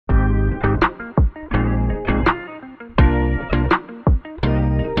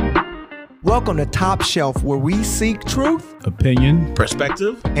Welcome to Top Shelf, where we seek truth, opinion,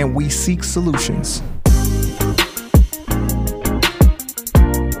 perspective, and we seek solutions.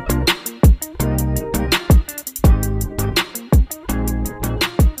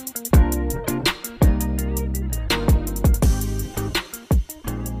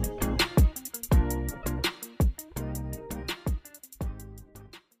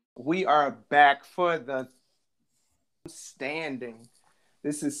 We are back for the standing.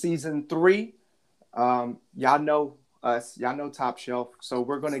 This is season 3. Y'all know us. Y'all know Top Shelf. So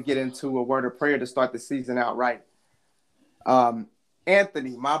we're going to get into a word of prayer to start the season out right.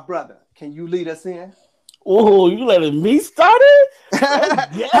 Anthony, my brother, can you lead us in? Oh, you letting me start it?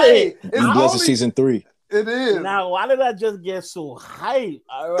 Hey, it's blessed season 3. It is. Now, why did I just get so hyped?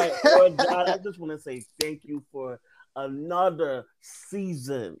 All right, Lord God, I just want to say thank you for another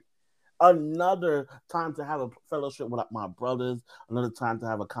season. Another time to have a fellowship with my brothers, another time to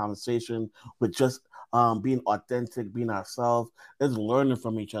have a conversation with just being authentic, being ourselves, just learning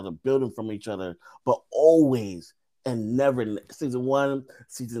from each other, building from each other, but always and never, season 1,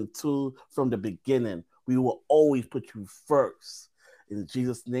 season 2, from the beginning, we will always put you first. In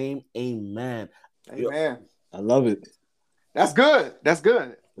Jesus' name, amen. Amen. I love it. That's good. That's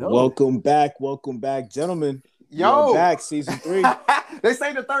good. Welcome back, gentlemen. Yo, we're back, season 3. They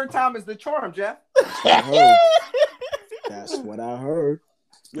say the third time is the charm, Jeff. That's what I heard.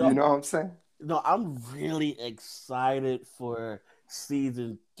 Yo, you know what I'm saying? No, I'm really excited for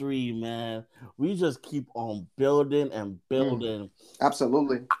season 3, man. We just keep on building and building.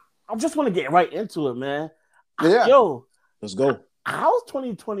 Absolutely. I just want to get right into it, man. Yeah. Yo, let's go. How's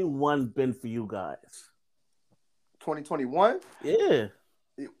 2021 been for you guys? 2021? Yeah.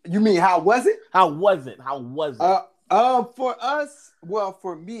 You mean how was it? How was it? For us, well,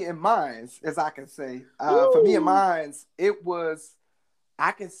 for me and mine, as I can say, for me and mine, it was,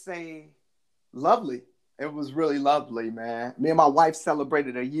 I can say, lovely. It was really lovely, man. Me and my wife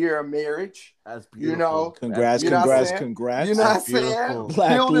celebrated a year of marriage. That's beautiful. You know, congrats. You know what I'm saying?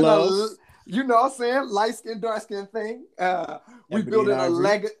 Black building love. You know what I'm saying? Light skin, dark skin thing. We building a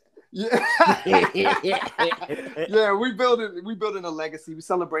legacy. Yeah. Yeah, we building a legacy. We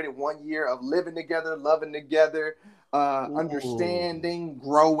celebrated 1 year of living together, loving together, understanding,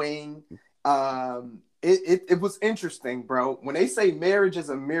 growing. It was interesting, bro. When they say marriage is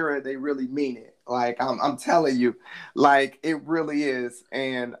a mirror, they really mean it. Like I'm telling you, like it really is.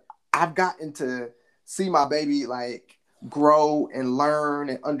 And I've gotten to see my baby like grow and learn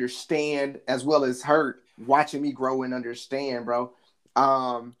and understand, as well as her watching me grow and understand, bro.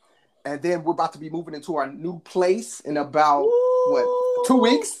 And then we're about to be moving into our new place in about 2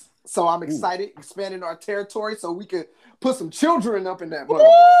 weeks. So I'm excited, expanding our territory so we can put some children up in that mother.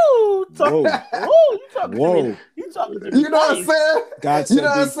 You talking to me? You know what I'm saying? God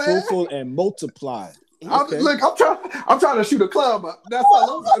said, be fruitful and multiply. Okay. I'm trying to shoot a club up. That's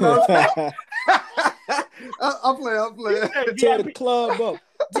all I'm saying. I'm playing. Tear the club up.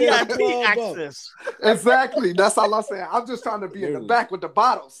 Access. Exactly. That's all I'm saying. I'm just trying to be in the back with the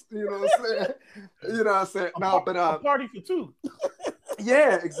bottles. You know what I'm saying? You know what I'm saying? No, but a party for 2.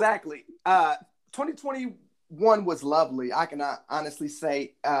 Yeah, exactly. 2021 was lovely. I can honestly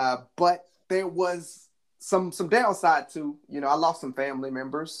say, but there was some downside too. You know, I lost some family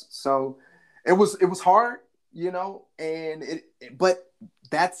members, so it was hard. You know, and but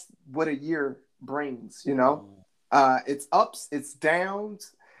that's what a year brings. You know, it's ups, it's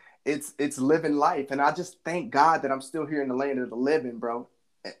downs, it's living life, and I just thank God that I'm still here in the land of the living, bro.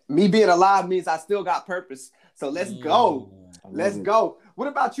 Me being alive means I still got purpose. So let's go. Let's go. What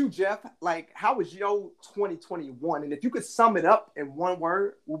about you, Jeff? Like, how was your 2021? And if you could sum it up in one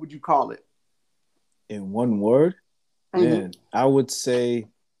word, what would you call it? In one word? Man, I would say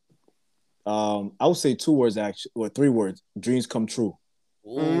 2 words actually, or 3 words. Dreams come true.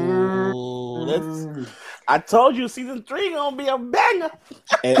 Ooh, I told you season 3 gonna be a banger.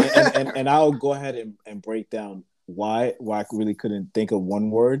 and I'll go ahead and break down why I really couldn't think of one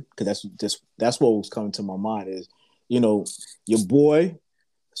word, because that's what was coming to my mind is, you know, your boy.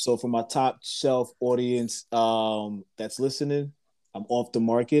 So for my Top Shelf audience that's listening, I'm off the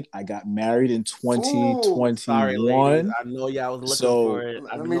market. I got married in 2021. Sorry, ladies. I know y'all was looking for it.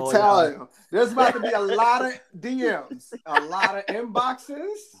 Let me tell you, there's about to be a lot of DMs, a lot of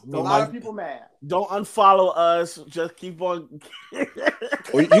inboxes, a lot of people mad. Don't unfollow us. Just keep on.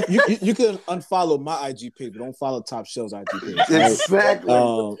 Or you can unfollow my IG page, but don't follow Top Shelf's IG page. Right? Exactly.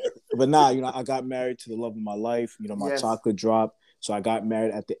 But nah, you know, I got married to the love of my life. You know, my chocolate dropped. So I got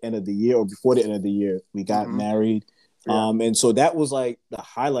married at the end of the year, or before the end of the year. We got married. Yeah. And so that was like the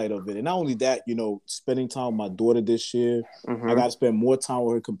highlight of it. And not only that, spending time with my daughter this year, I got to spend more time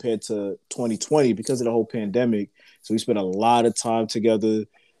with her compared to 2020 because of the whole pandemic. So we spent a lot of time together.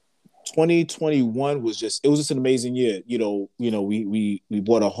 2021 was just an amazing year. We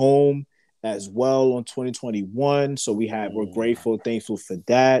bought a home as well on 2021. So we're grateful, thankful for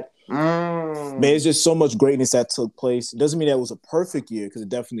that. Man, it's just so much greatness that took place. It doesn't mean that it was a perfect year because it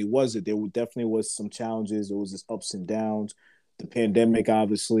definitely wasn't. There definitely was some challenges. There was just ups and downs. The pandemic,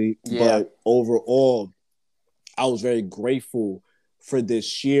 obviously. Yeah. But overall, I was very grateful for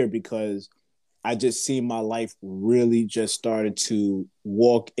this year because I just see my life really just started to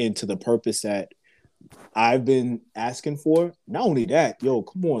walk into the purpose that I've been asking for. Not only that,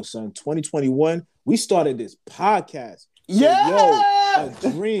 come on, son. 2021, we started this podcast. So, a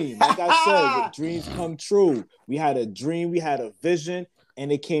dream. Like I said, dreams come true. We had a dream, we had a vision,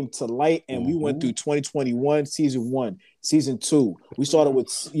 and it came to light. And we went through 2021, season 1, season 2. We started with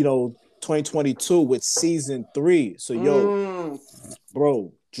 2022 with season 3. So,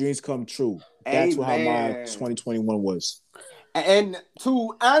 bro, dreams come true. That's how my 2021 was. And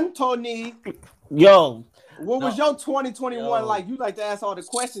to Anthony, what was your 2021 like? You like to ask all the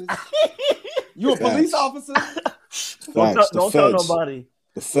questions. You a police officer? Don't tell nobody.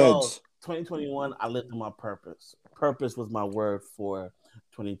 The feds. 2021, I lived in my purpose. Purpose was my word for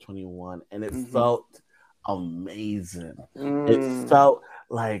 2021, and it felt amazing. It felt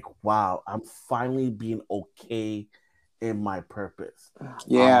like, wow, I'm finally being okay in my purpose.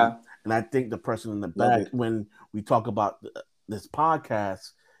 Yeah. And I think the person in the back, when we talk about this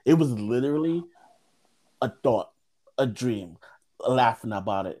podcast, it was literally a thought, a dream, laughing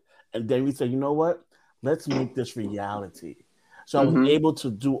about it. And then we said, you know what? Let's make this reality. So I was able to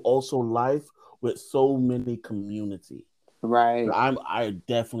do also life with so many community. Right. So I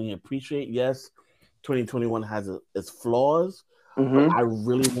definitely appreciate, yes, 2021 has its flaws, but I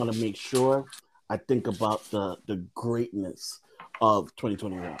really want to make sure I think about the greatness of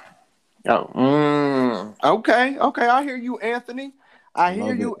 2021. Okay. I hear you, Anthony. I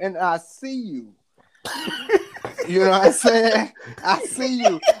hear you, and I see you. You know what I'm saying? I see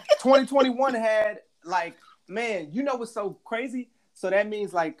you. 2021 had man, what's so crazy? So that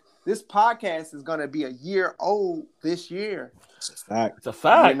means this podcast is gonna be a year old this year. It's a fact. It's a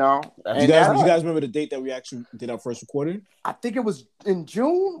fact. You guys remember the date that we actually did our first recording? I think it was in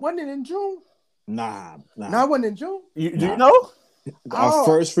June. Wasn't it in June? Nah. No, it wasn't in June. Do you know? Our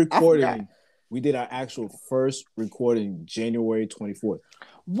first recording, we did our actual first recording January 24th.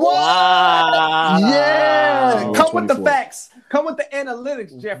 What? Wow. Yeah. Come with the facts. Come with the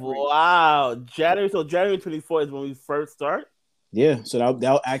analytics, Jeffrey. Wow. January 24th is when we first start? Yeah. So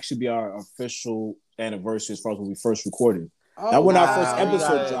that'll actually be our official anniversary as far as when we first recorded. That when our first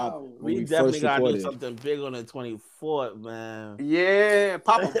episode dropped. We definitely got to do something big on the 24th, man. Yeah.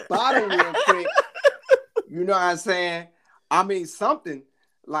 Pop a bottle real quick. You know what I'm saying? I mean, something.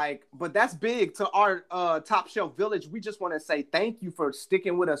 But that's big to our Top Shelf Village. We just want to say thank you for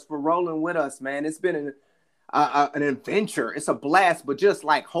sticking with us, for rolling with us, man. It's been an adventure. It's a blast, but just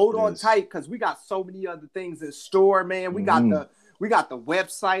hold on tight because we got so many other things in store, man. We got the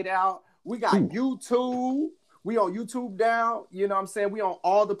website out. We got YouTube. We on YouTube now. You know what I'm saying? We on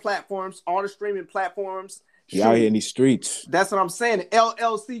all the platforms, all the streaming platforms. We out here in these streets. That's what I'm saying. The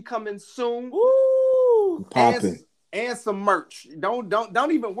LLC coming soon. Woo! Popping. And some merch.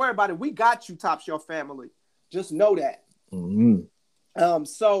 Don't even worry about it. We got you, Top Shelf family. Just know that.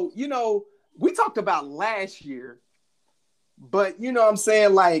 So we talked about last year, but you know what I'm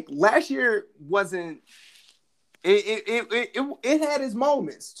saying, last year wasn't. It had its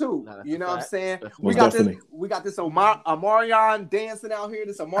moments too. You know what I'm saying? We got this Omarion dancing out here.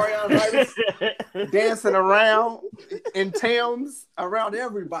 This Omarion virus dancing around in Thames around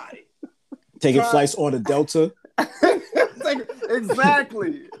everybody. Taking flights on the Delta.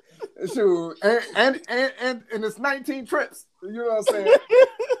 Exactly. Sure. And it's 19 trips. You know what I'm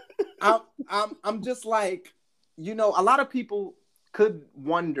saying? I'm just a lot of people could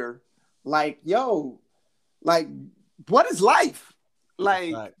wonder, what is life?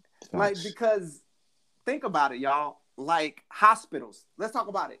 Because think about it, y'all. Hospitals. Let's talk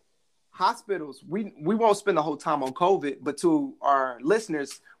about it. Hospitals, we won't spend the whole time on COVID, but to our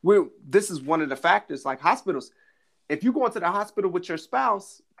listeners, this is one of the factors. Hospitals, if you go into the hospital with your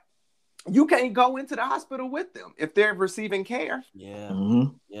spouse, you can't go into the hospital with them if they're receiving care. Yeah,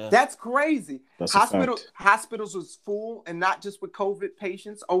 yeah, that's crazy. That's hospitals was full, and not just with COVID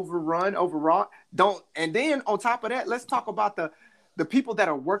patients, overwrought. And then on top of that, let's talk about the people that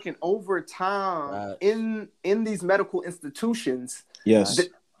are working overtime in these medical institutions. Yes.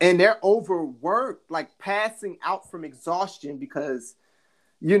 and they're overworked, like passing out from exhaustion because,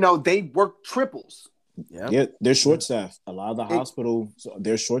 you know, they work triples. Yeah, they're short staffed. A lot of the hospitals,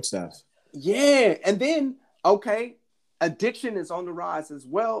 they're short staffed. Yeah, and then okay, addiction is on the rise as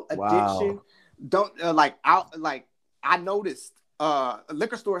well. Addiction, don't I noticed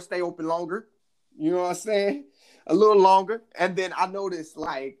liquor stores stay open longer. You know what I'm saying? A little longer, and then I noticed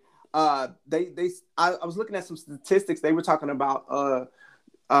like I was looking at some statistics. They were talking about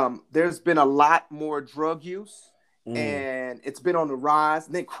there's been a lot more drug use. And it's been on the rise.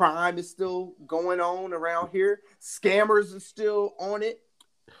 And then crime is still going on around here. Scammers are still on it.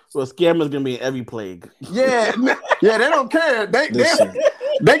 Well, scammers gonna be in every plague. Yeah, yeah, they don't care.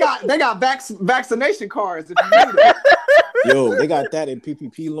 They got vaccination cards if you need it. Yo, they got that in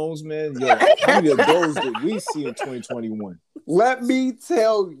PPP loans, man. Yo, how many of those did we see in 2021? Let me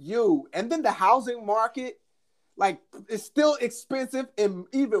tell you. And then the housing market, like, it's still expensive and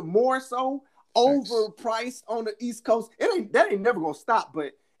even more so. Overpriced on the East Coast. That ain't never gonna stop,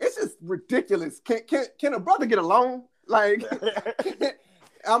 but it's just ridiculous. Can a brother get a loan? Like,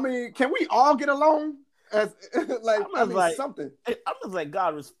 I mean, can we all get a loan? As like something. I'm just like,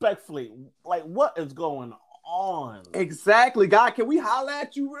 God, respectfully, like, what is going on? Exactly, God. Can we holler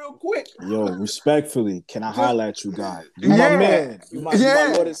at you real quick? Yo, respectfully, can I holler at you, God? You my man. You my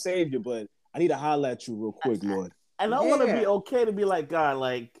Lord and Savior, but I need to holler at you real quick, Lord. And I want to be okay to be like, God,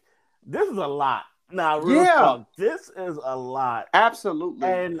 like, this is a lot. Now, real talk, this is a lot. Absolutely.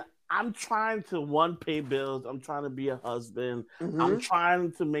 And I'm trying to, pay bills. I'm trying to be a husband. I'm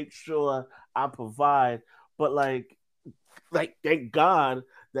trying to make sure I provide. But, like, thank God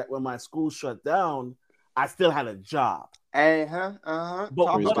that when my school shut down, I still had a job. But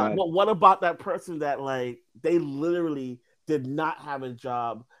what about that person that, like, they literally did not have a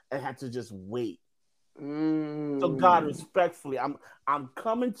job and had to just wait? So God, respectfully, I'm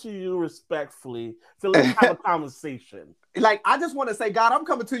coming to you respectfully. So let's have a conversation. Like, I just want to say, God, I'm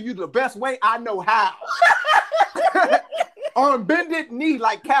coming to you the best way I know how. On bended knee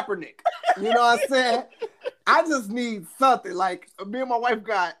like Kaepernick. You know what I'm saying? I just need something. Like, me and my wife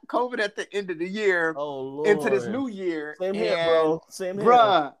got COVID at the end of the year. Oh, Lord. Into this new year. Same here, bro. Same here.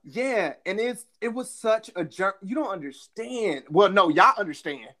 Bruh, yeah. And it was such a jerk. You don't understand. Well, no, y'all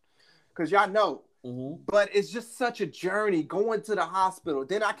understand. Because y'all know. But it's just such a journey going to the hospital.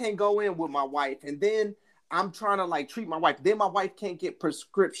 Then I can't go in with my wife. And then I'm trying to like treat my wife. Then my wife can't get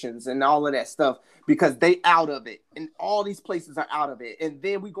prescriptions and all of that stuff because they out of it. And all these places are out of it. And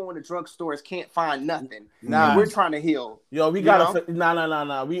then we go into drugstores, can't find nothing. Nah, we're trying to heal. Yo, we gotta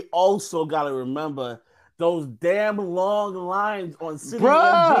no. We also gotta remember those damn long lines on City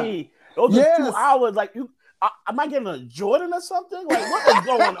MD. Those are 2 hours. Like, am I getting a Jordan or something? Like, what is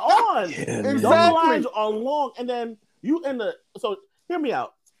going on? Those lines are long, and then so hear me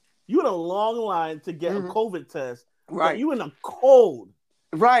out. You in a long line to get a COVID test, right? You in a cold,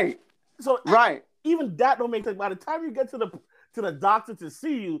 right? So even that don't make sense. By the time you get to the doctor to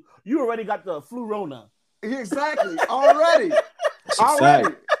see you, you already got the flu Rona. Exactly, already.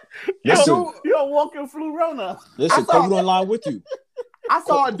 You're walking flu Rona. Listen, COVID online with you. I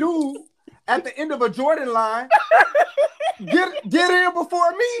saw a dude at the end of a Jordan line get in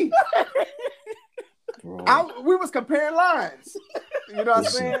before me. We was comparing lines. You know what I'm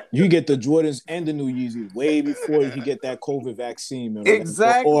saying? You get the Jordans and the New Yeezys way before you get that COVID vaccine, man.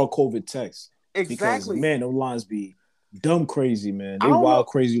 Exactly. Or a COVID test. Exactly. Because, man, those lines be dumb crazy, man. They wild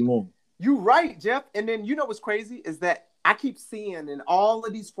crazy long. You right, Jeff. And then you know what's crazy is that I keep seeing in all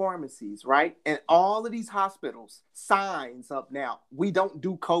of these pharmacies, right? And all of these hospitals, signs up now. We don't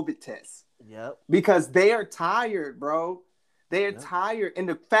do COVID tests. Yep. Because they are tired, bro. They are tired. And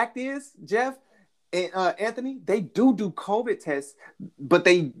the fact is, Jeff and Anthony, they do COVID tests, but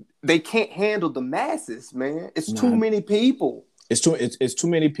they can't handle the masses, man. It's too many people. It's too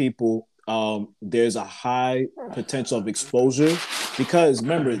many people. There's a high potential of exposure because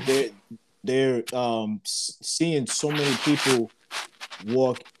remember they're seeing so many people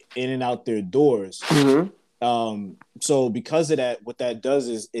walk in and out their doors. So because of that, what that does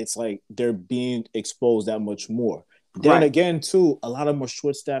is it's like they're being exposed that much more. Then again, too, a lot of them are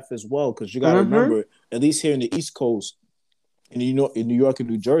short staffed as well because you got to remember, at least here in the East Coast, in New York and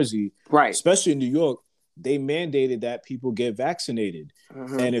New Jersey, especially in New York, they mandated that people get vaccinated.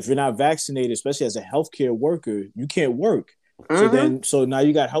 And if you're not vaccinated, especially as a healthcare worker, you can't work. So now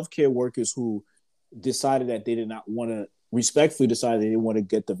you got healthcare workers who decided that they did not want to, respectfully decided they didn't want to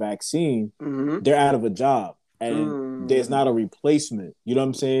get the vaccine. They're out of a job and there's not a replacement. You know what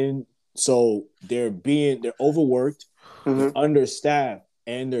I'm saying? So they're overworked, understaffed,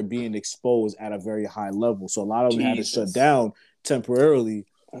 and they're being exposed at a very high level. So a lot of them had to shut down temporarily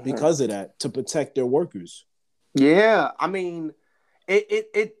because of that, to protect their workers. Yeah, I mean,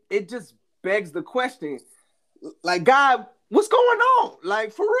 it just begs the question, like, God, what's going on?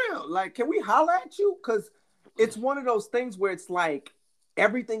 Like, for real, like, can we holler at you? Because it's one of those things where it's like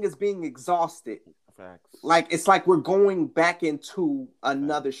everything is being exhausted. Facts. Like, it's like we're going back into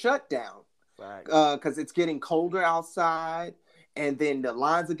another shutdown. Because it's getting colder outside, and then the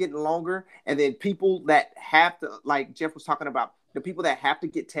lines are getting longer, and then people that have to, like Jeff was talking about, the people that have to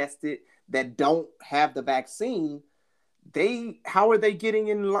get tested that don't have the vaccine, how are they getting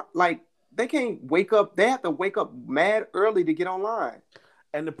in? Like, they can't wake up. They have to wake up mad early to get online.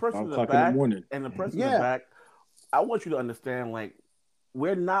 And the person in the 5 o'clock back, in the morning. and the person in the back, I want you to understand, like,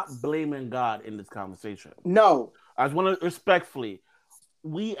 we're not blaming God in this conversation. No. I just want to respectfully,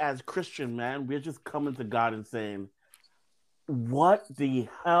 we as Christian, man, we're just coming to God and saying, what the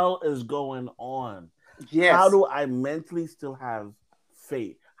hell is going on? Yes. How do I mentally still have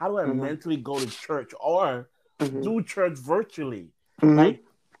faith? How do I mentally go to church or do church virtually? Like,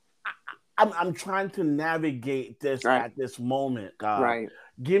 I'm trying to navigate this at this moment, God. Right.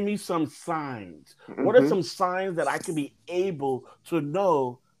 Give me some signs. What are some signs that I can be able to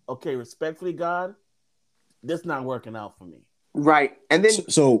know, okay, respectfully, God, this not working out for me? Right. And then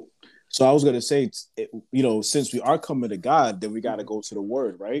so I was gonna say, since we are coming to God, then we got to go to the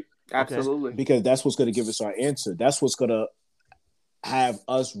Word, right? Absolutely. Okay. Because that's what's gonna give us our answer. That's what's gonna have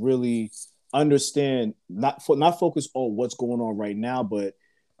us really understand, not focus on what's going on right now, but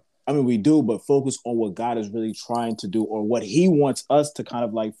I mean we do, but focus on what God is really trying to do, or what He wants us to kind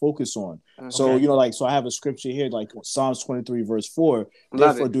of like focus on. So so I have a scripture here, like Psalms 23 verse 4.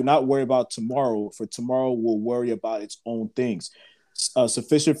 Therefore, do not worry about tomorrow, for tomorrow will worry about its own things.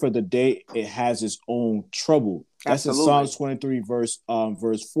 Sufficient for the day, it has its own trouble. That's in Psalms 23 verse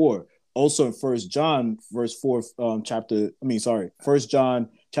 4. Also in First John verse 4 First John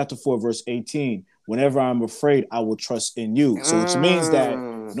chapter 4 verse 18. Whenever I'm afraid, I will trust in you. So which means that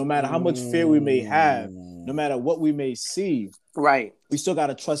no matter how much fear we may have, no matter what we may see, right, we still got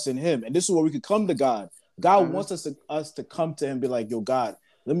to trust in Him. And this is where we could come to God. God wants us to come to Him and be like, yo, God,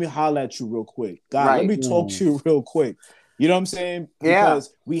 let me holler at you real quick. God, let me talk to you real quick. You know what I'm saying?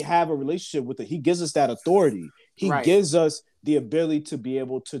 Because we have a relationship with it. He gives us that authority. He gives us the ability to be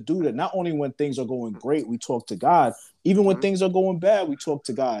able to do that. Not only when things are going great, we talk to God. Even when things are going bad, we talk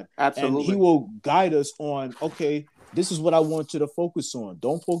to God. Absolutely. And He will guide us on, okay, this is what I want you to focus on.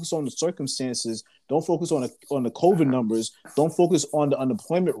 Don't focus on the circumstances. Don't focus on the COVID numbers. Don't focus on the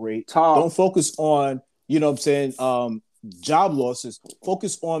unemployment rate. Don't focus on, you know what I'm saying, job losses.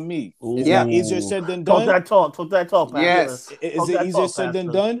 Focus on me. Is that easier said than done? Talk that talk. Yes. Is it easier said than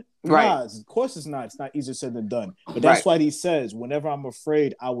done? Right. Nah, of course it's not. It's not easier said than done. But that's why He says, whenever I'm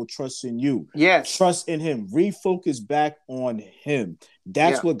afraid, I will trust in you. Yes. Trust in Him. Refocus back on Him.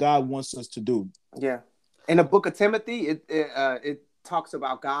 That's what God wants us to do. Yeah. In the book of Timothy, it talks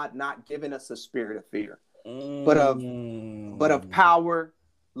about God not giving us a spirit of fear, but of power,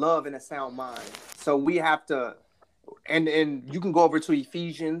 love, and a sound mind. So we have to, and you can go over to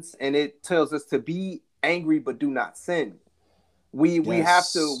Ephesians, and it tells us to be angry but do not sin. We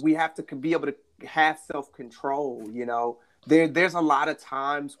have to be able to have self-control. You know, there's a lot of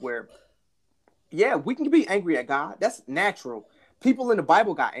times where, we can be angry at God. That's natural. People in the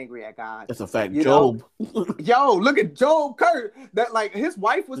Bible got angry at God. That's a fact. Job. Yo, look at Job curse. That, like, his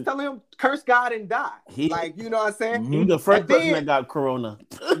wife was telling him, curse God and die. You know what I'm saying? He's the first person that got corona.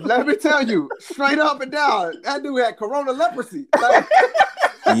 Let me tell you, straight up and down, that dude had corona leprosy. Like,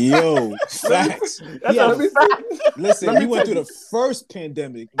 yo, facts. Listen, he went through the first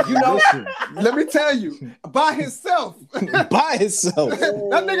pandemic. You know, let me tell you, by himself. By himself.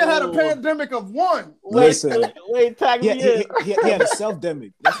 That nigga had a pandemic of one. Listen, wait, tag me in. He had a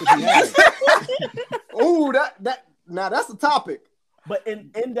self-demic. That's what he had. Ooh, now that's a topic. But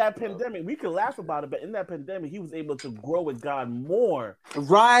in that pandemic, we could laugh about it, but in that pandemic, he was able to grow with God more.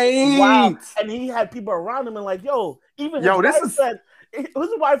 Right. Wow. And he had people around him and like, his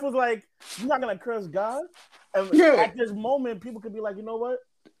wife was like, you're not going to curse God? And at this moment, people could be like, you know what?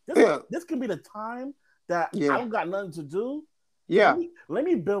 This could be the time that I don't got nothing to do. Yeah. Let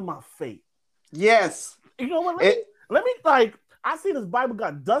me build my faith. Yes. You know what? Let me like, I see this Bible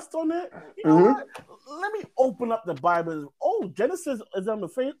got dust on it. You know what? Let me open up the Bible. Oh, Genesis is on the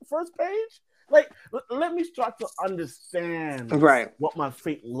first page. Like, let me start to understand what my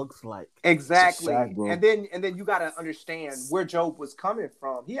faith looks like. Exactly. And then you got to understand where Job was coming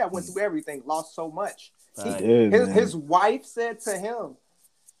from. He had went through everything, lost so much. His wife said to him,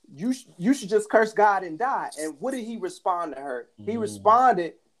 you should just curse God and die. And what did he respond to her? He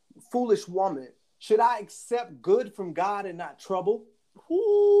responded, foolish woman, should I accept good from God and not trouble?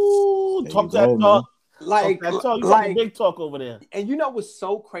 Ooh, There you talk that go, man. talk. Like, Talk that talk. You like, talking big talk over there. and you know what's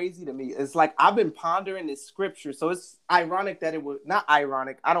so crazy to me? It's like I've been pondering this scripture, so it's ironic that it was not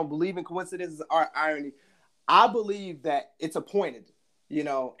ironic. I don't believe in coincidences or irony. I believe that it's appointed, you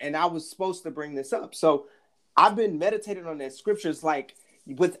know, and I was supposed to bring this up. So I've been meditating on that scripture. It's like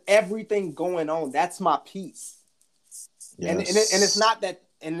with everything going on, that's my peace. Yes. And it's not that,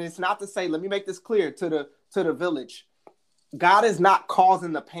 and it's not to say, let me make this clear to the village. God is not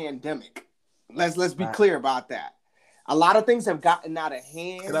causing the pandemic. Let's be clear about that. A lot of things have gotten out of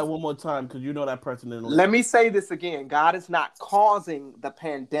hand. Say that one more time, because you know that person didn't listen. Let me say this again. God is not causing the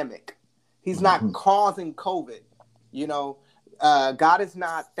pandemic. He's not causing COVID. You know, God is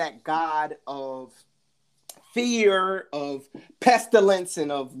not that God of fear, of pestilence,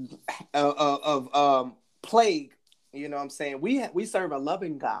 and of plague. You know what I'm saying? We serve a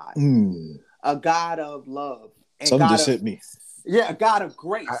loving God, a God of love. And Something God just hit me. Yeah, a God of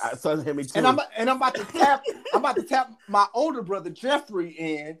grace. Something hit me too. And I'm about to tap my older brother Jeffrey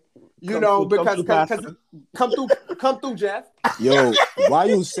in, because come through, Jeff. Yo, while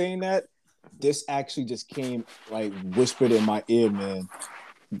you saying that, this actually just came like whispered in my ear, man.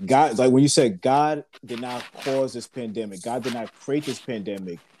 God, like when you said God did not cause this pandemic, God did not create this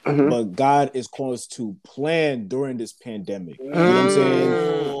pandemic, but God is calling us to plan during this pandemic. You know what I'm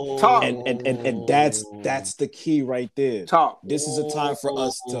saying? Talk. And that's the key right there. Talk. This is a time for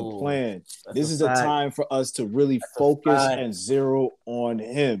us to plan. This is a fact. time for us to really focus and zero on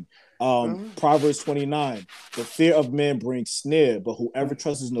Him. Proverbs 29, the fear of man brings snare, but whoever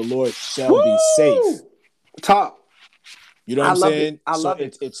trusts in the Lord shall be safe. Talk. You know what I'm saying? I love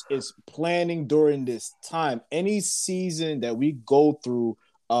it. It's planning during this time. Any season that we go through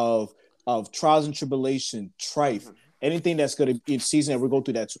of trials and tribulation, strife, anything that's going to be a season that we go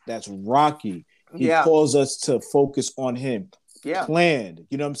through that's rocky, He calls us to focus on Him. Yeah. Plan.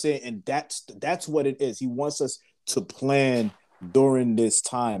 You know what I'm saying? And that's what it is. He wants us to plan during this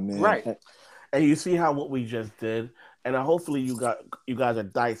time, man. Right. And you see how what we just did, and hopefully you guys are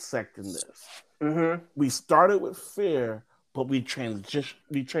dissecting this. We started with fear, but we transition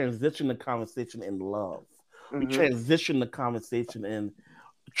the conversation in love. We transition the conversation in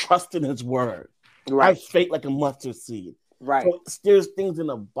trusting His word. Right. Have faith like a mustard seed. Right. So there's things in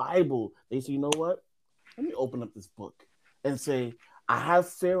the Bible. They say, you know what? Let me open up this book and say, I have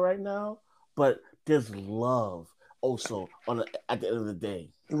fear right now, but there's love also at the end of the day.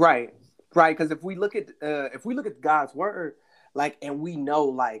 Right. Right. Because if we look at God's word, like, and we know,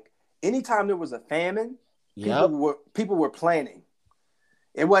 like, anytime there was a famine, people were planning.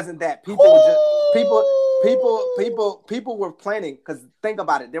 It wasn't that people were planning, because think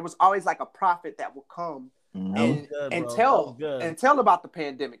about it. There was always like a prophet that would come and tell about the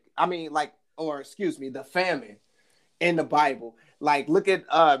pandemic. I mean, the famine in the Bible. Like, look at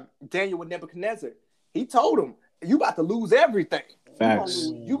Daniel with Nebuchadnezzar. He told him, "You about to lose everything. Facts.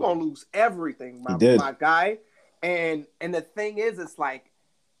 You gonna lose everything, my guy." And the thing is, it's like,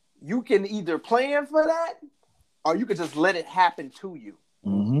 you can either plan for that, or you can just let it happen to you.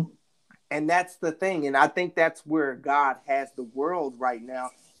 And that's the thing. And I think that's where God has the world right now.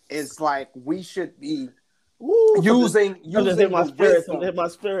 It's like we should be using my spirit.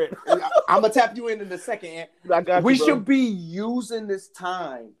 I'm gonna tap you in a second. We should be using this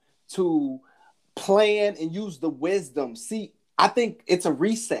time to plan and use the wisdom. See, I think it's a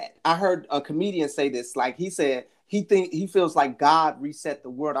reset. I heard a comedian say this. Like, he said he feels like God reset the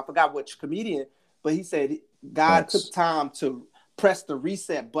world. I forgot which comedian, but he said God took time to press the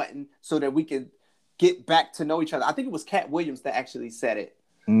reset button so that we could get back to know each other. I think it was Cat Williams that actually said it.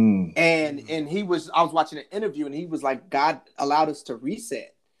 And I was watching an interview, and he was like, God allowed us to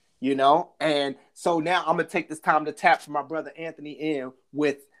reset, And so now I'm gonna take this time to tap my brother Anthony in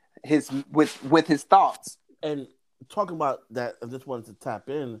with his thoughts. And talking about that, I just wanted to tap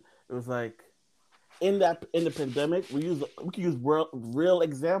in. It was like, in the pandemic, we can use real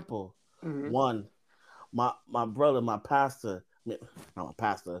example. One, my brother, my pastor, not my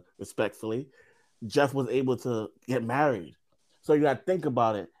pastor, respectfully, Jeff was able to get married. So you got to think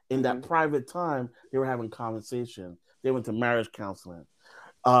about it. In that private time, they were having conversation. They went to marriage counseling.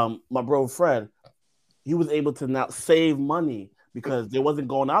 My bro Fred, he was able to now save money because they wasn't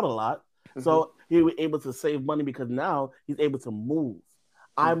going out a lot. So he was able to save money because now he's able to move.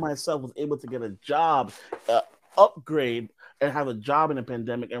 I myself was able to get a job, upgrade, and have a job in the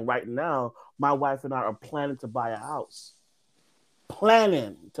pandemic. And right now, my wife and I are planning to buy a house.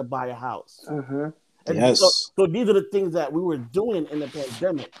 And yes. So these are the things that we were doing in the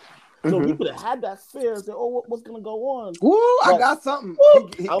pandemic. So we could have had that fear and say, "Oh, what's going to go on?" Woo! I got something.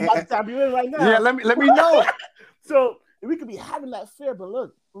 I'm about to tap you in right now. Yeah, let me know. So we could be having that fear, but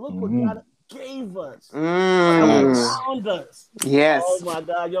look what Mm-hmm. God gave us. Mm. Around us. Oh Yes. my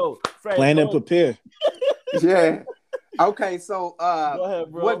God, yo, Fred, Plan and go prepare. Yeah. Okay, so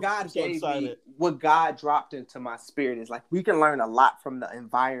ahead, what bro. I'm God so gave me, excited. what God dropped into my spirit is like we can learn a lot from the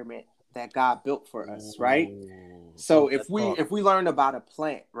environment that God built for us, right? Ooh, So talk that talk. if we learn about a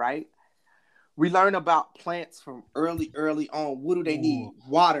plant, right? We learn about plants from early on. What do they Ooh, need?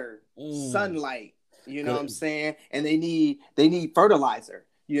 Water, mm, sunlight, you know what I'm good. saying? And they need fertilizer,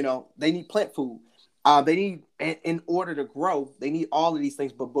 you know, they need plant food. They need in order to grow, they need all of these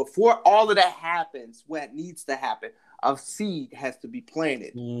things. But before all of that happens, what needs to happen? A seed has to be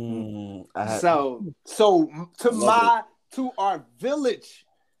planted. I So to love it. our village,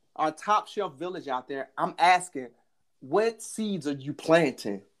 our top shelf village out there, I'm asking, what seeds are you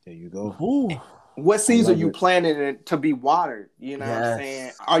planting? There you go. Ooh, What I seeds are love you it. planting to be watered? You know what I'm saying?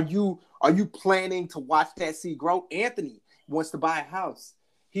 yes. Are you planning to watch that seed grow? Anthony wants to buy a house.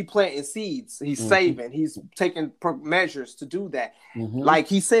 He planting seeds. He's Mm-hmm. saving. He's taking measures to do that. Mm-hmm. Like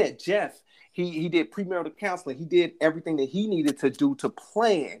he said, Jeff, he did premarital counseling. He did everything that he needed to do to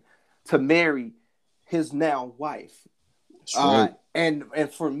plan to marry his now wife. That's right. And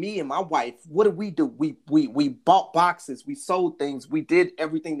for me and my wife, what did we do? We bought boxes, we sold things, we did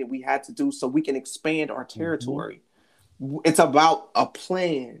everything that we had to do so we can expand our Mm-hmm. territory. It's about a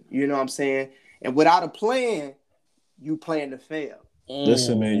plan, you know what I'm saying? And without a plan, you plan to fail.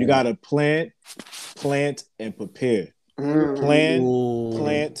 Listen, man, you gotta plant, and prepare. Mm. Plan, Ooh.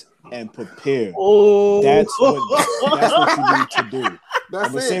 plant, and prepare. Oh, That's what you need to do. I'm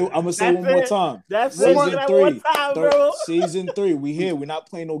That's gonna say that's one more it. time. That's it. One Say Season that one three, time, bro. season 3. We here. We're not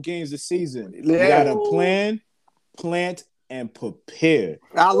playing no games this season. You Yeah, gotta plan, plant, and prepare.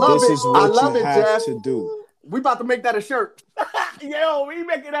 I love This it. is I what you love it, have Jeff. to do. We about to make that a shirt. Yo, we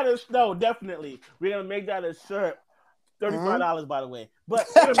making that a no, definitely. We're gonna make that a shirt. $35, by the way. But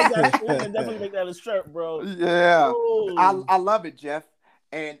we're gonna definitely make that a shirt, bro. Yeah, Ooh. I love it, Jeff.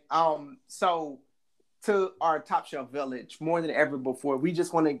 And so to our top shelf village, more than ever before, we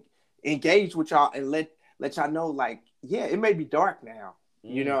just want to engage with y'all and let y'all know, like, yeah, it may be dark now.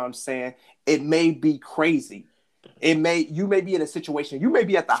 You know what I'm saying? It may be crazy. You may be in a situation, you may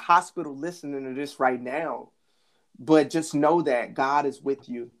be at the hospital listening to this right now, but just know that God is with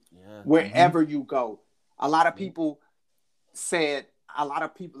you Yeah. wherever you go. A lot of people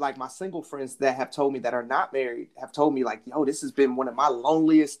like my single friends that have told me that are not married have told me like, yo, this has been one of my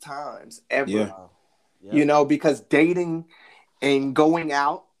loneliest times ever. Yeah. Yep. You know, because dating and going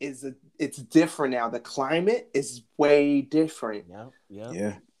out it's different now. The climate is way different.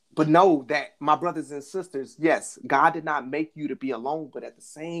 Yeah. But know that, my brothers and sisters, yes, God did not make you to be alone, but at the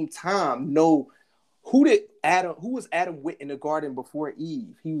same time, know who was Adam with in the garden before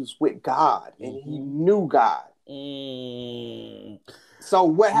Eve? He was with God and he knew God. So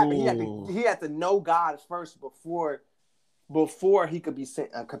what happened? He had to know God first before he could be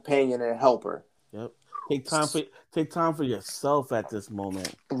sent a companion and a helper. Yep. Take time for yourself at this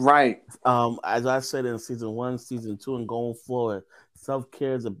moment. Right. As I said in season 1, season 2, and going forward,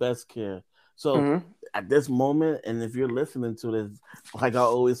 self-care is the best care. So at this moment, and if you're listening to this, like I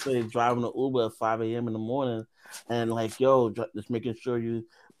always say, driving an Uber at 5 a.m. in the morning, and like, yo, just making sure you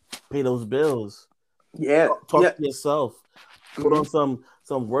pay those bills. Yeah. Talk to yourself. Put on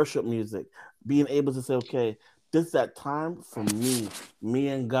some worship music. Being able to say, okay, this is that time for me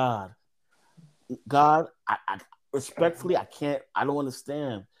and God. God, I respectfully, I don't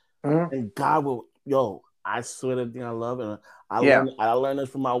understand. And God will, I swear to thing I love, and I learned this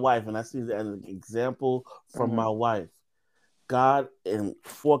from my wife, and I see that as an example from my wife. God, in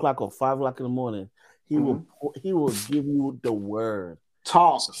 4 o'clock or 5 o'clock in the morning, He will give you the word.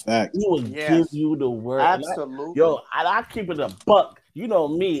 Talk. That's a fact. He will give you the word. Absolutely. And I keep it a buck. You know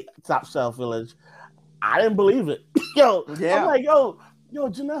me, Top Shelf Village. I didn't believe it. I'm like,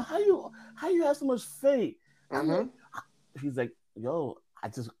 Janelle, how you have so much faith? He's like, I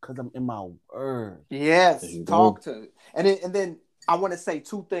just because I'm in my word. Yes, talk to it. And then I want to say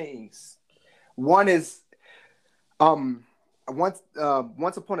 2 things. One is, once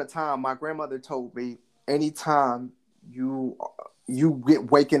upon a time, my grandmother told me, anytime you get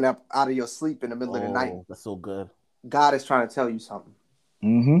waking up out of your sleep in the middle of the night, that's so good. God is trying to tell you something.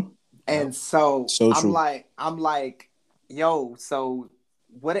 And so I'm like, yo, so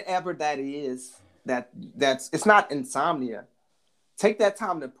whatever that is, that's it's not insomnia. Take that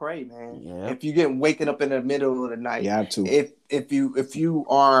time to pray, man. Yep. If you get waking up in the middle of the night, you have to. If you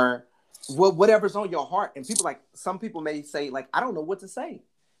are whatever's on your heart, and some people may say like, I don't know what to say.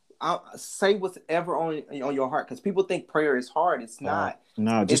 I'll say whatever on your heart, because people think prayer is hard. It's not.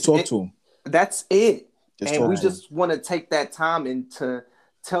 Nah, just talk to him. That's it. And we just want to take that time and to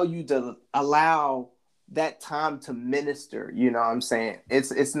tell you to allow that time to minister. You know what I'm saying?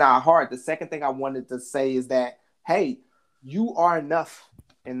 It's not hard. The second thing I wanted to say is that, hey, you are enough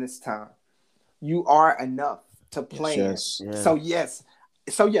in this time. You are enough to plan. Yes. So yes,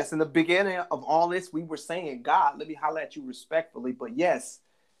 in the beginning of all this, we were saying, God, let me holler at you respectfully. But yes,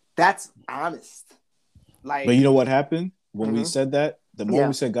 that's honest. Like, but you know what happened when we said that? The moment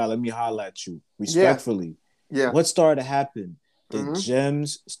we said, God, let me holler at you respectfully. Yeah. What started to happen? The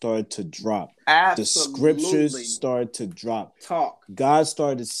gems started to drop. Absolutely. The scriptures started to drop. Talk. God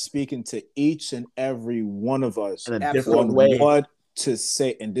started speaking to each and every one of us in a different way. What to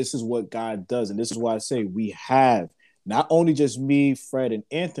say. And this is what God does. And this is why I say we have not only just me, Fred, and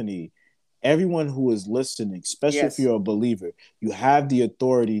Anthony, everyone who is listening, especially if you're a believer, you have the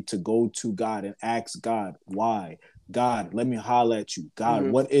authority to go to God and ask God, why? God, let me holler at you. God,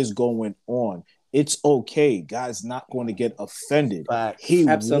 what is going on? It's okay. God's not going to get offended. He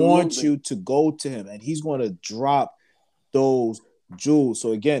wants you to go to him, and he's going to drop those jewels.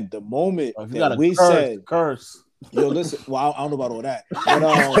 So again, the moment that we said curse, yo, listen. Well, I don't know about all that,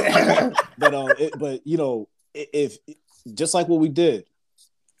 but you know, if just like what we did,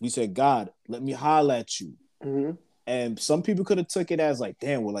 we said, God, let me holler at you. And some people could have took it as like,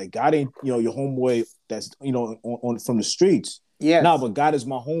 damn, well, like God ain't, you know, your homeboy that's, you know, on from the streets. Yeah. No, but God is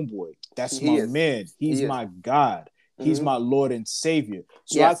my homeboy. That's my man. He's my God. He's my Lord and Savior.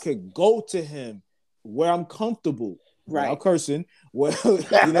 So I could go to him where I'm comfortable. Right. Without cursing. Well, you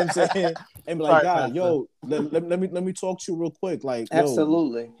know what I'm saying? And be like, God, yo, let me talk to you real quick. Like,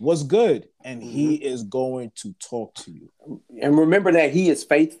 yo, what's good? And he is going to talk to you. And remember that he is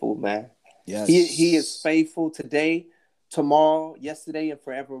faithful, man. Yes. He is faithful today, tomorrow, yesterday, and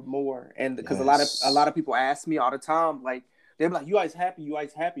forevermore. And because a lot of people ask me all the time, like, they're like, you always happy, you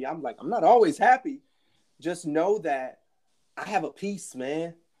always happy. I'm like, I'm not always happy. Just know that I have a peace,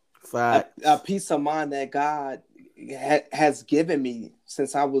 man. A peace of mind that God has given me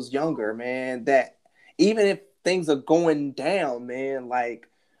since I was younger, man. That even if things are going down, man, like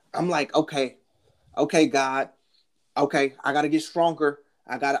I'm like, okay, God, okay, I gotta get stronger.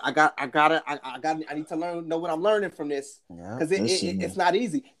 I need to know what I'm learning from this, because it's not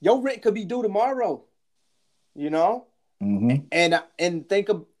easy. Your rent could be due tomorrow, you know. And think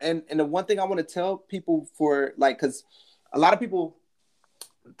of and the one thing I want to tell people, for like, because a lot of people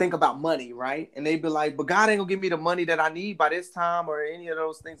think about money, right? And they be like, but God ain't gonna give me the money that I need by this time, or any of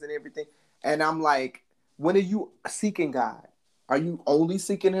those things and everything. And I'm like, when are you seeking God? Are you only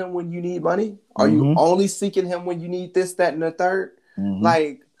seeking him when you need money? Are you only seeking him when you need this, that, and the third?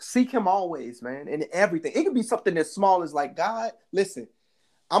 Like, seek him always, man, in everything. It could be something as small as like, God, listen,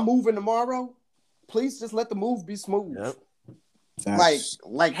 I'm moving tomorrow. Please just let the move be smooth.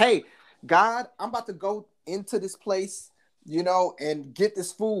 Like, hey, God, I'm about to go into this place, you know, and get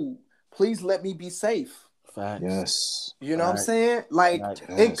this food. Please let me be safe. Yes. You know what I'm saying? Like,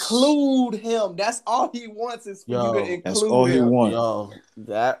 include him. That's all he wants, is for you to include him. That's all he wants.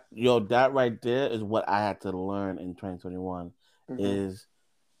 That right there is what I had to learn in 2021, is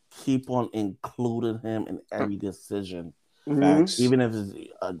keep on including him in every decision. Even if it's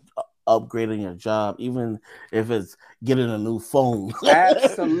upgrading your job, even if it's getting a new phone.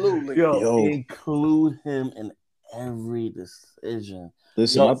 Absolutely. Include him in every decision.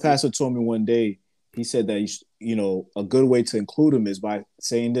 Listen, my pastor told me one day, he said that, you know, a good way to include him is by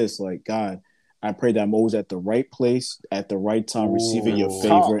saying this, like, God, I pray that I'm always at the right place at the right time, receiving your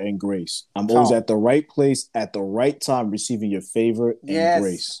favor and grace. I'm always at the right place at the right time, receiving your favor and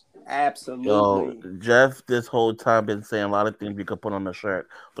grace. Absolutely. Jeff, this whole time been saying a lot of things we could put on the shirt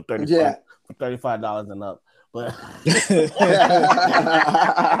for $35 and up. But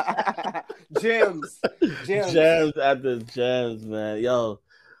gems after gems, man. Yo,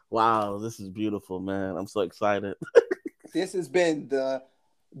 wow, this is beautiful, man. I'm so excited. This has been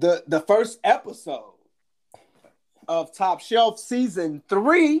the first episode of Top Shelf Season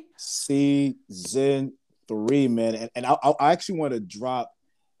 3. Season 3, man. And I actually want to drop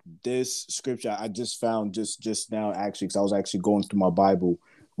this scripture I just found just now, actually, because I was actually going through my Bible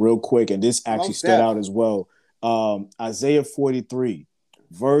real quick, and this actually stood out as well. Isaiah 43,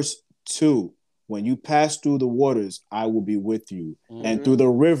 verse 2. When you pass through the waters, I will be with you. And through the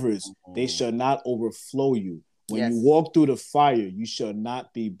rivers, they shall not overflow you. When you walk through the fire, you shall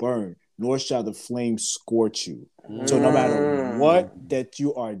not be burned, nor shall the flame scorch you. So no matter what that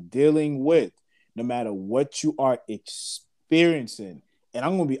you are dealing with, no matter what you are experiencing, and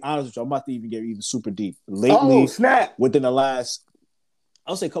I'm going to be honest with you, I'm about to even get even super deep. Lately, within the last,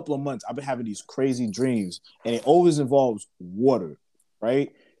 I'll say, couple of months, I've been having these crazy dreams, and it always involves water,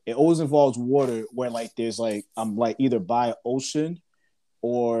 right? it always involves water where like there's like I'm like either by an ocean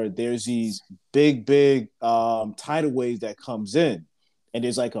or there's these big tidal waves that comes in, and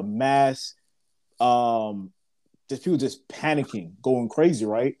there's like a mass just people just panicking, going crazy,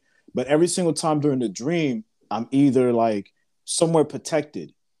 right? But every single time during the dream, I'm either like somewhere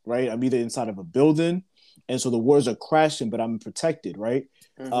protected, right? I'm either inside of a building, and so the waters are crashing, but I'm protected, right?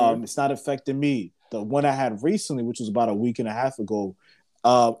 It's not affecting me. The one I had recently, which was about a week and a half ago,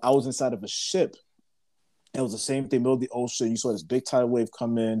 I was inside of a ship. It was the same thing, middle of the ocean. You saw this big tidal wave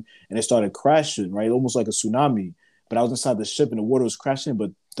come in, and it started crashing, right? Almost like a tsunami. But I was inside the ship, and the water was crashing,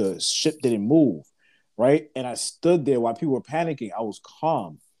 but the ship didn't move, right? And I stood there while people were panicking. I was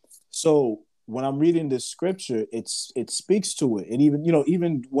calm. So when I'm reading this scripture, it speaks to it. And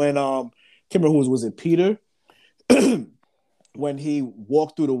even when can't remember who was it Peter? When he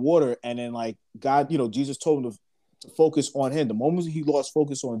walked through the water, and then like God, Jesus told him to focus on him. The moment he lost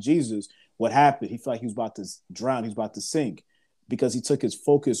focus on Jesus, what happened? He felt like he was about to drown, he was about to sink, because he took his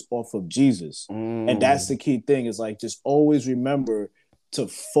focus off of Jesus. And that's the key thing, is like just always remember to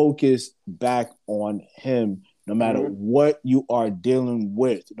focus back on him, no matter what you are dealing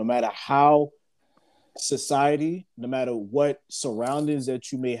with, no matter how society, no matter what surroundings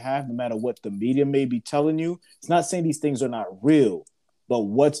that you may have, no matter what the media may be telling you. It's not saying these things are not real,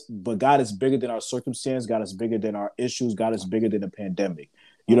 but God is bigger than our circumstance. God is bigger than our issues. God is bigger than the pandemic.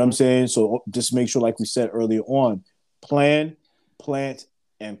 You know what I'm saying? So just make sure, like we said earlier on, plan, plant,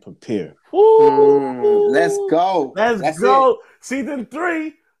 and prepare. Let's go. Let's go. It. Season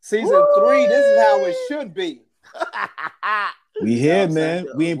 3. Season 3. This is how it should be. We here, man.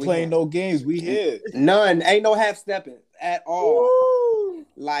 We ain't playing no games. We here. None. Ain't no half stepping at all. Woo.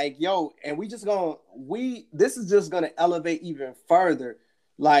 Like, yo, and this is just gonna elevate even further.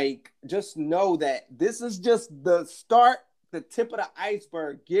 Like, just know that this is just the start, the tip of the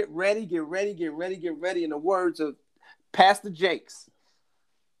iceberg. Get ready, get ready, get ready, get ready. In the words of Pastor Jakes.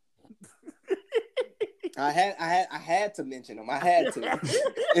 I had to mention him. I had to.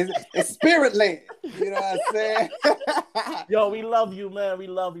 It's spirit land. You know what I'm saying? Yo, we love you, man. We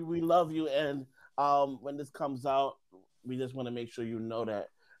love you. We love you. And when this comes out, we just want to make sure you know that,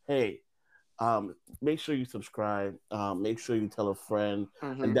 hey, make sure you subscribe. Make sure you tell a friend.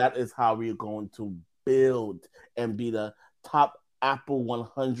 And that is how we're going to build and be the top Apple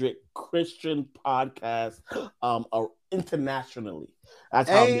 100 Christian podcast internationally. That's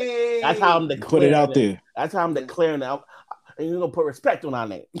how I'm declaring. Put it out there. That's how I'm declaring it. And you're gonna put respect on our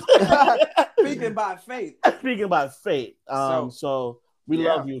name. Speaking by faith. Speaking by faith. So we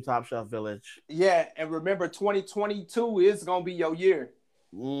love you, Top Shelf Village. Yeah, and remember, 2022 is gonna be your year.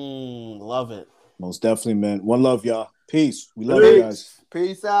 Love it. Most definitely, man. One love, y'all. Peace. We love you guys.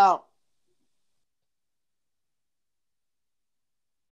 Peace out.